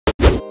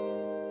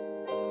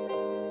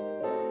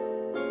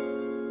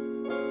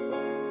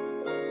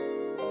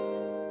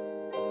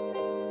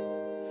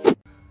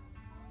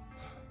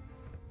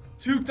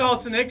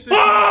2,000 extra.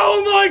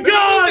 Oh my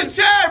god! Remove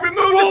the chair!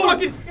 Remove the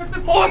fucking...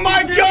 Oh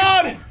my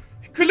god!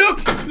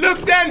 Look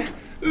then!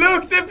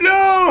 Look, the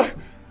blue!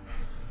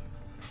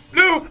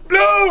 Blue!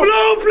 Oh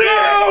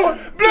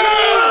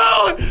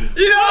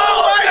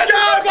my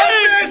god!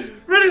 What's this?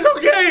 Reddy's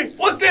okay!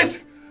 What's this?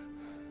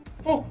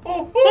 Oh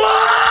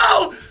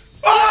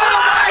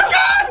my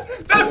god!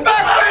 That's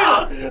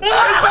backspin! It's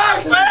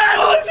backspin!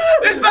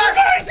 It's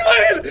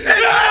backspin!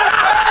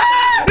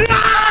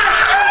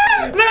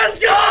 Let's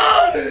go!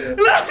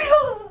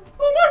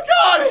 Oh my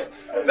god!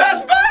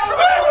 That's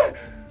backspin!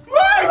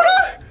 My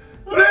god!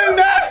 Bring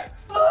that!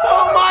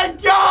 Oh my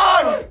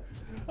god!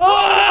 Oh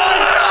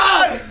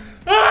my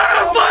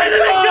god!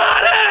 Finally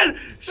got it!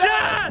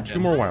 Shit! Two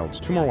more wilds.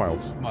 Come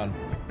on.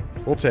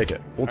 We'll take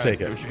it. We'll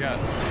take it. What you got?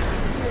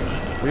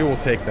 We will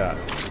take that.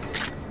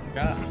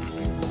 Got.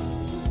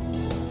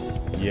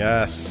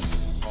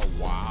 Yes. Oh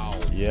wow.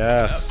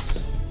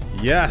 Yes.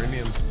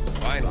 Yes.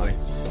 Finally.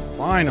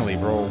 Finally,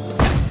 bro.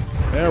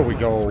 There we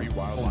go. Free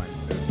wild lines,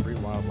 dude. Free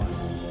wild lines.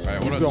 All right,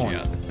 what Keep else going. you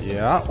got?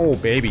 Yeah. Oh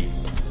baby.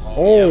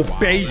 Oh Wow.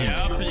 baby.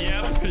 Yep.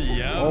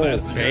 Oh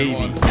That's a good baby.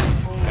 one.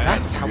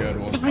 That's a how good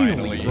one,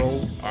 finally, bro.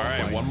 All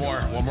right, one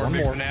more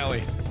big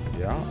finale.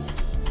 Yeah.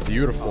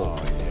 Beautiful. All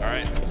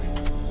right.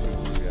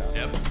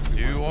 Yep.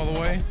 2 all the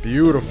way.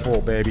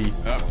 Beautiful, baby.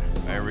 Up.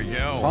 There we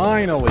go.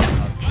 Finally.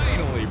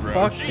 Finally, bro.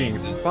 Fucking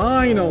Jesus.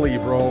 finally,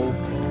 bro.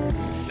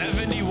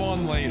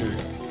 71 later.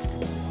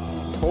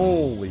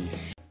 Holy.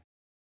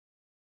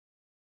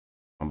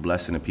 I'm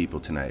blessing the people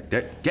tonight.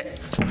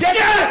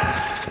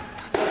 Yes!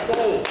 Let's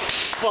go.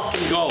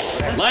 Fucking go.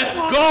 Let's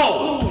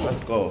go. Let's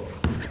go.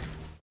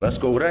 Let's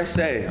go. What did I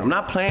say? I'm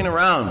not playing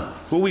around.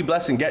 Who we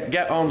blessing?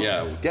 Get on.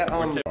 Yeah. Get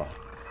on.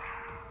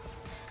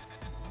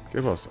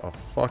 Give us a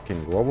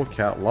fucking global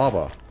cat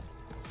lava.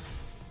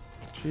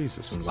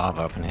 Jesus. Some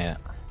lava up in here.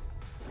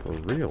 For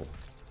real.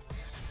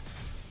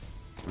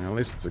 I mean, at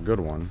least it's a good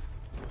one.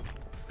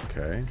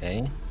 Okay.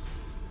 Okay.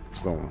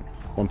 It's the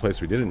one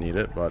place we didn't need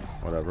it, but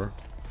whatever.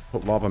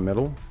 Put lava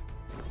middle.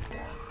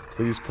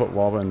 Please put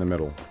lava in the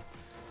middle.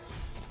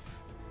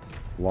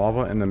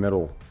 Lava in the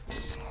middle.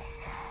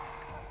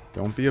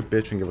 Don't be a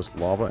bitch and give us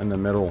lava in the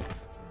middle.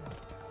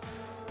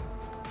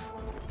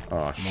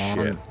 Oh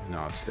shit.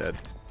 No, it's dead.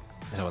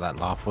 Is that what that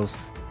laugh was?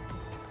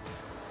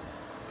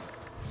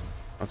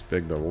 That's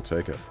big though, we'll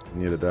take it.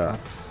 Needed that.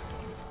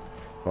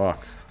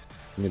 Fuck.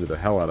 Needed the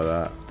hell out of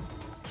that.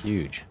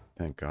 Huge.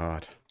 Thank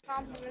God.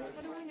 Compliments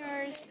for the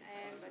winners,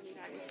 and the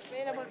time is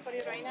available for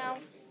you right now.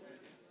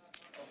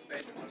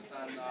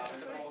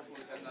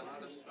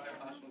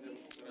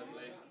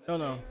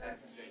 No.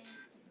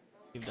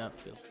 Give that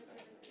feel.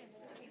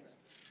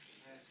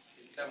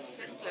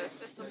 Just close,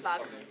 best of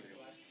luck.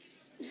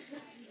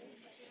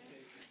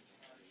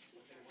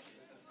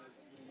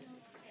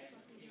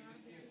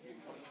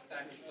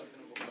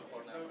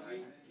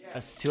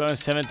 That's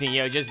 217.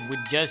 Yo, we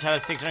just had a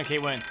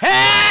 600k win.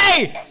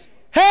 Hey!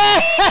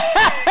 Hey!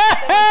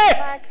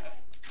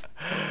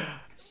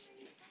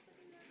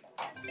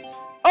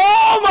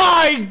 Oh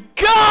my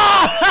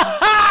god!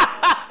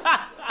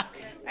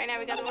 Right now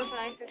we got the one for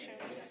 9 section.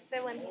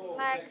 70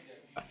 black.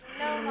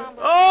 No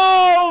number.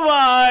 Oh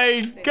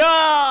my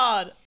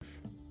god!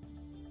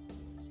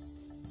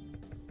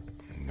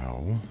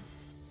 No.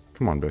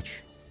 Come on, bitch.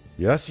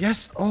 Yes,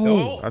 yes.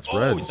 Oh, that's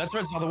reds. That's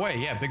reds all the way.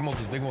 Yeah, big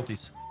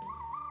multis.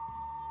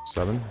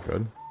 7,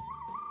 good.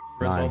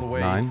 Reds all the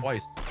way 9.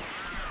 twice.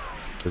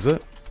 Is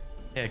it?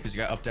 Yeah, because you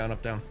got up, down,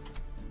 up, down.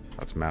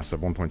 That's massive.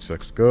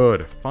 1.6.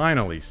 Good.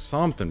 Finally,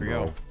 something, There we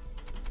bro. go.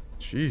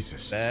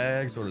 Jesus.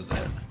 Bags, what is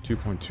that?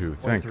 2.2.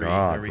 Thank 0.3,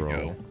 God, there we bro.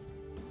 go.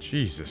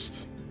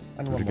 Jesus.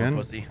 I Do don't it want more again?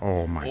 pussy.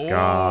 Oh my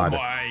God. Oh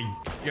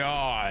my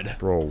god.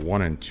 Bro,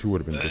 1 and 2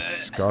 would have been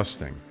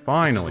disgusting.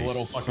 Finally,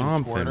 little fucking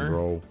something, squirter.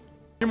 bro.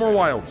 3 more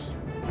wilds.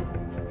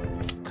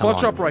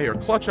 Clutch up right here.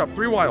 Clutch up.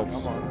 3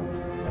 wilds.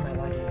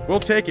 We'll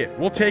take it.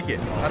 We'll take it.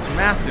 That's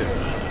massive.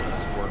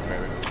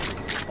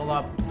 Hold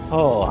up.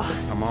 Oh,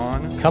 Come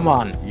on. come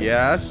on.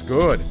 Yes,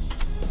 good.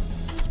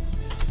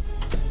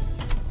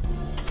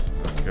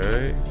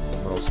 Okay.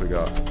 What else we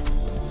got?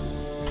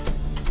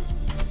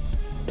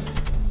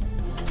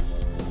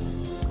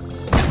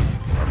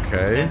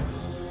 Okay.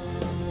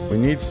 We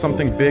need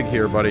something big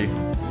here, buddy.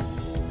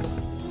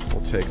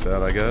 We'll take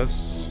that, I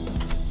guess.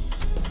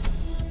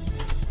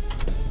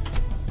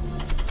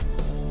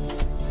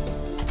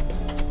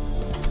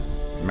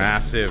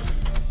 Massive.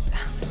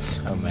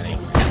 So many.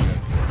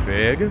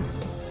 Big.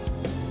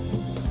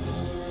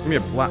 Give me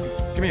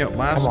a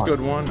last Come on. good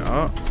one.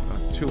 Oh,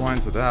 2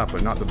 lines of that,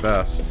 but not the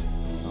best.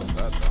 Not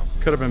bad though.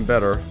 Could have been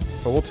better,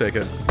 but we'll take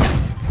it.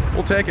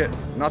 We'll take it.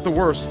 Not the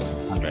worst.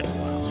 100.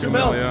 2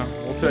 mil, yeah.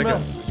 We'll take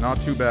it. Not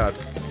too bad.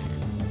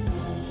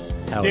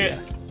 Hell Dude. yeah.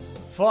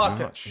 Fuck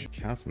Oh, it.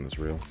 Catherine is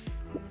real.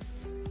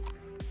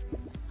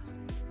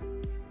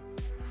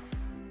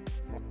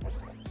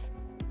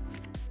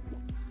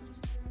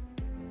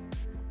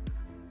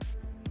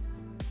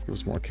 Give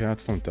us more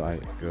cats, don't die.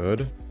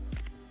 Good.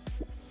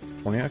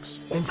 20x?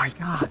 Oh my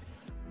god.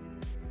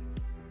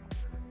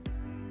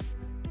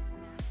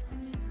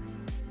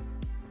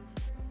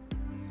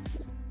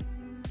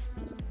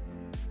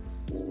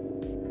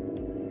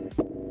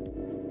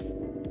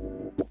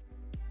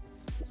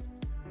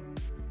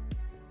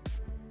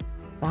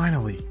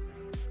 Finally.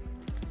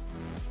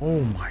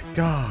 Oh my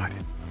god.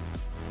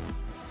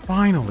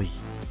 Finally.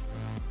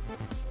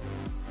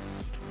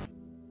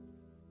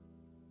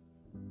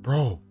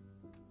 Bro.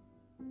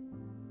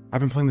 I've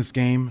been playing this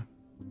game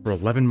for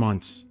 11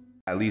 months.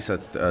 At least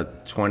a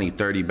 20,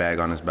 30 bag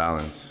on his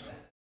balance.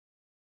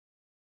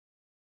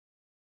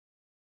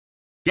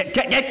 Get!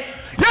 Yes!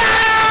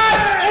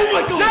 Oh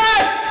my god!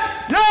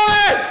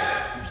 Yes!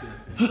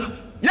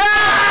 Yes!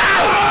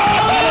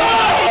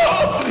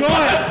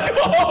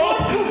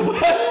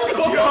 Let's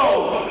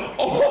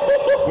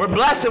go! We're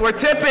blessing, we're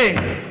tipping.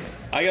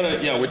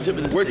 We're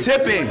tipping this We're thing.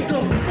 tipping.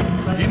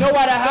 You know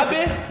why that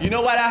happened? You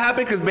know why that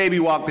happened? Because baby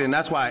walked in,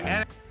 that's why.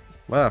 And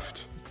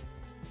Left.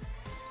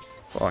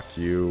 Fuck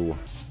you.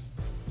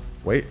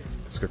 Wait,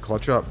 this could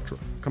clutch up.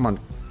 Come on.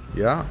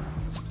 Yeah.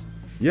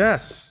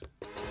 Yes.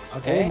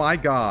 Okay. Oh my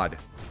god.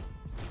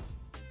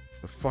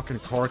 The fucking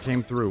car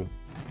came through.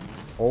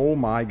 Oh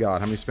my god.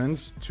 How many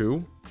spins?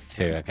 2?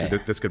 2, okay.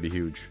 Dude, this could be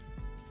huge.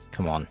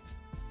 Come on.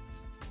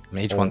 I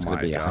mean, each Oh one's going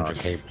to my be gosh.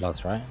 100k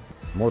plus, right?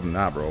 More than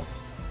that, bro.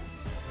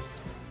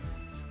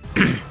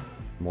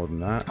 More than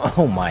that.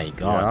 Oh my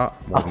god.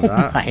 Yeah, more than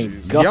that. My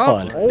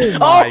god. Yup.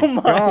 Oh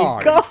my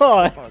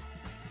god.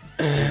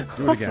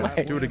 Do it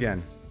again. Do it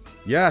again.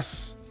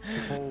 Yes.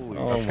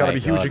 Oh That's gotta my be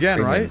huge God. again,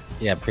 Premium. right?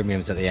 Yeah,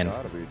 premiums at the end.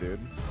 Gotta be, dude.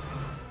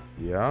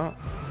 Yeah.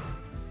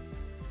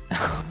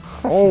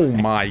 Oh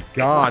my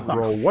god,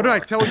 bro. What did I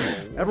tell you?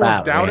 Everyone's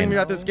That doubting win. me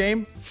at this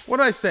game? What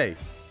did I say?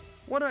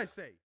 What did I say?